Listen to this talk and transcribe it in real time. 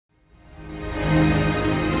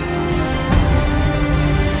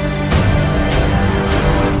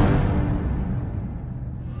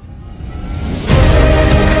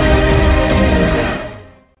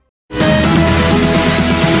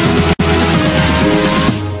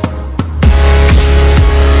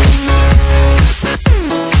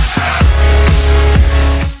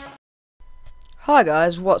Hi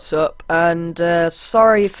guys, what's up? And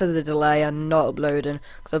sorry for the delay and not uploading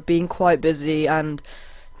because I've been quite busy and,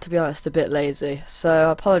 to be honest, a bit lazy. So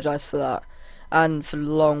I apologise for that and for the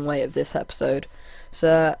long wait of this episode.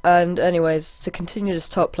 So, and anyways, to continue this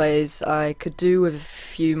top plays, I could do with a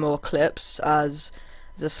few more clips as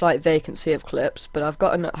there's a slight vacancy of clips, but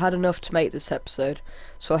I've had enough to make this episode.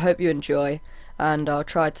 So I hope you enjoy, and I'll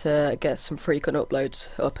try to get some frequent uploads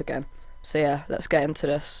up again. So yeah, let's get into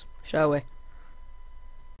this, shall we?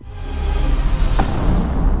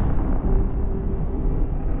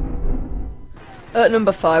 At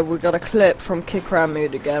number 5, we've got a clip from Kick Around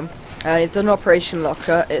Mood again, and it's an Operation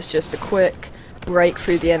Locker. It's just a quick break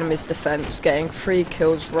through the enemy's defence, getting 3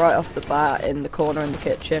 kills right off the bat in the corner in the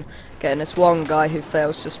kitchen, getting this one guy who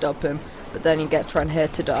fails to stop him, but then he gets round here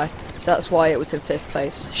to die. So that's why it was in 5th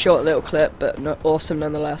place. Short little clip, but awesome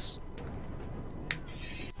nonetheless.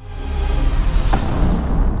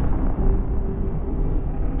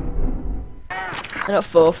 And at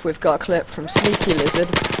 4th, we've got a clip from Sneaky Lizard,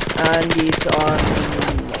 and he's on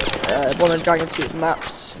one of the Dragon Tooth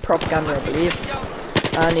maps, Propaganda I believe,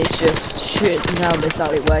 and he's just shooting down this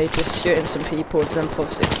alleyway, just shooting some people with them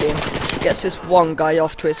 416. Gets this one guy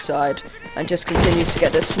off to his side, and just continues to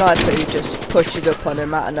get this sniper who just pushes up on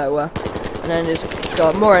him out of nowhere. And then he's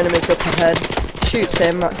got more enemies up ahead, shoots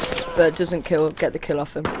him, but doesn't get the kill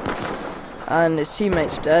off him. And his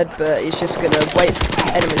teammate's dead, but he's just going to wait for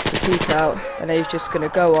enemies to peek out, and he's just going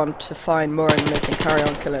to go on to find more enemies and carry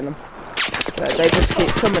on killing them. But they just keep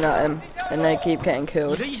coming at him, and they keep getting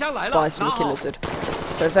killed by Sneaky Lizard.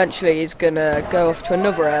 So eventually he's going to go off to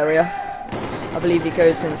another area. I believe he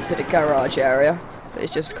goes into the garage area, but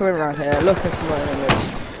he's just coming around here looking for more enemies.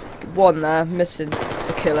 One there, missing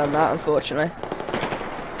the kill on that, unfortunately.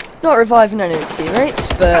 Not reviving any of his teammates,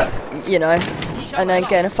 but, you know. And then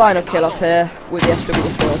getting a final kill off here with the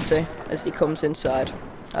SW40 as he comes inside,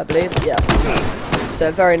 I believe, yeah. So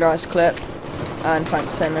a very nice clip, and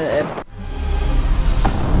thanks for sending it in.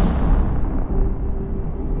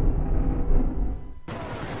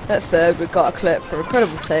 At 3rd, we've got a clip from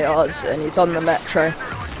Incredible Tatars, and he's on the metro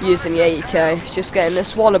using the 80k, just getting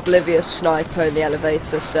this one oblivious sniper in the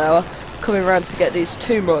elevator tower, coming around to get these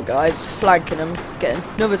 2 more guys, flanking them, getting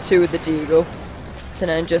another 2 with the deagle, and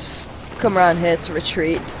then just come around here to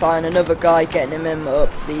retreat to find another guy, getting him up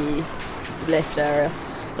the lift area.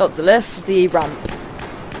 Not the lift, the ramp.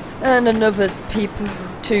 And another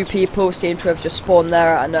 2 people seem to have just spawned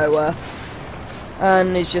there out of nowhere.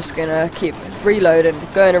 And he's just gonna keep reloading,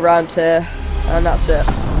 going around here, and that's it.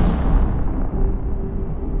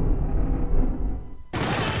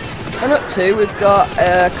 And up 2, we've got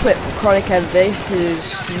a clip from Chronic Envy,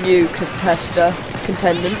 who's new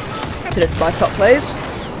contendant to my top plays.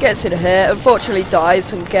 Gets in here, unfortunately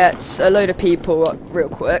dies, and gets a load of people real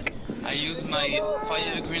quick. I use my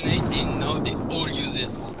fire grenade and now they all use it.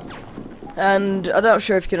 And I'm not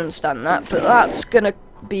sure if you can understand that, but that's gonna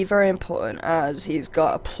be very important as he's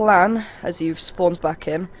got a plan as he spawns back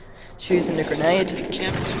in, choosing the grenade,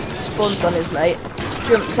 spawns on his mate,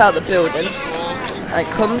 jumps out the building, and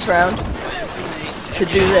comes round to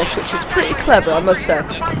do this, which is pretty clever, I must say.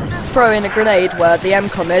 Throwing a grenade where the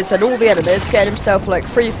MCOM is and all the enemies, getting himself like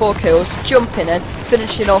 3-4 kills, jumping in,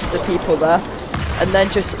 finishing off the people there, and then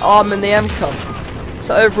just arming the MCOM.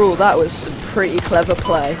 So overall that was some pretty clever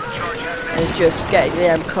play, and just getting the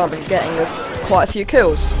MCOM and getting quite a few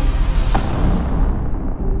kills.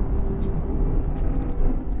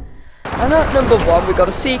 And at number 1 we got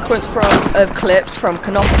a sequence of clips from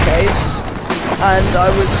Montages, and I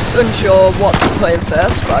was unsure what to put in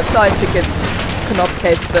first, but I decided to give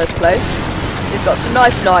Montages first place. He's got some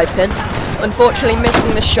nice sniping, unfortunately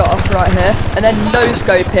missing the shot off right here, and then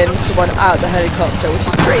no-scoping someone out of the helicopter, which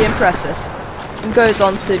is pretty impressive. And goes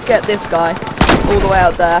on to get this guy all the way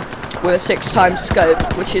out there with a 6x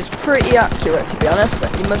scope, which is pretty accurate, to be honest,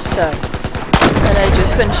 you must say. And then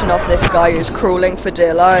just finishing off this guy who's crawling for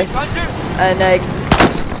dear life. And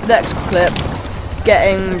next clip,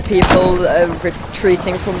 getting people that are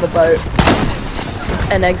retreating from the boat,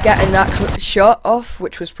 and then getting that shot off,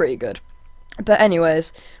 which was pretty good. But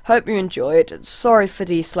anyways, hope you enjoyed. Sorry for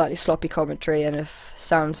the slightly sloppy commentary and if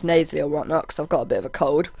sounds nasally or whatnot, because I've got a bit of a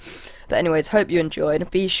cold. But anyways, hope you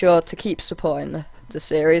enjoyed. Be sure to keep supporting the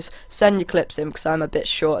series. Send your clips in, because I'm a bit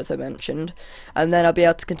short, as I mentioned. And then I'll be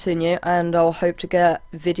able to continue, and I'll hope to get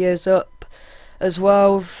videos up as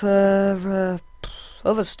well for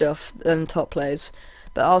other stuff than top plays.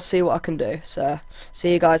 But I'll see what I can do. So,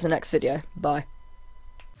 see you guys in the next video. Bye.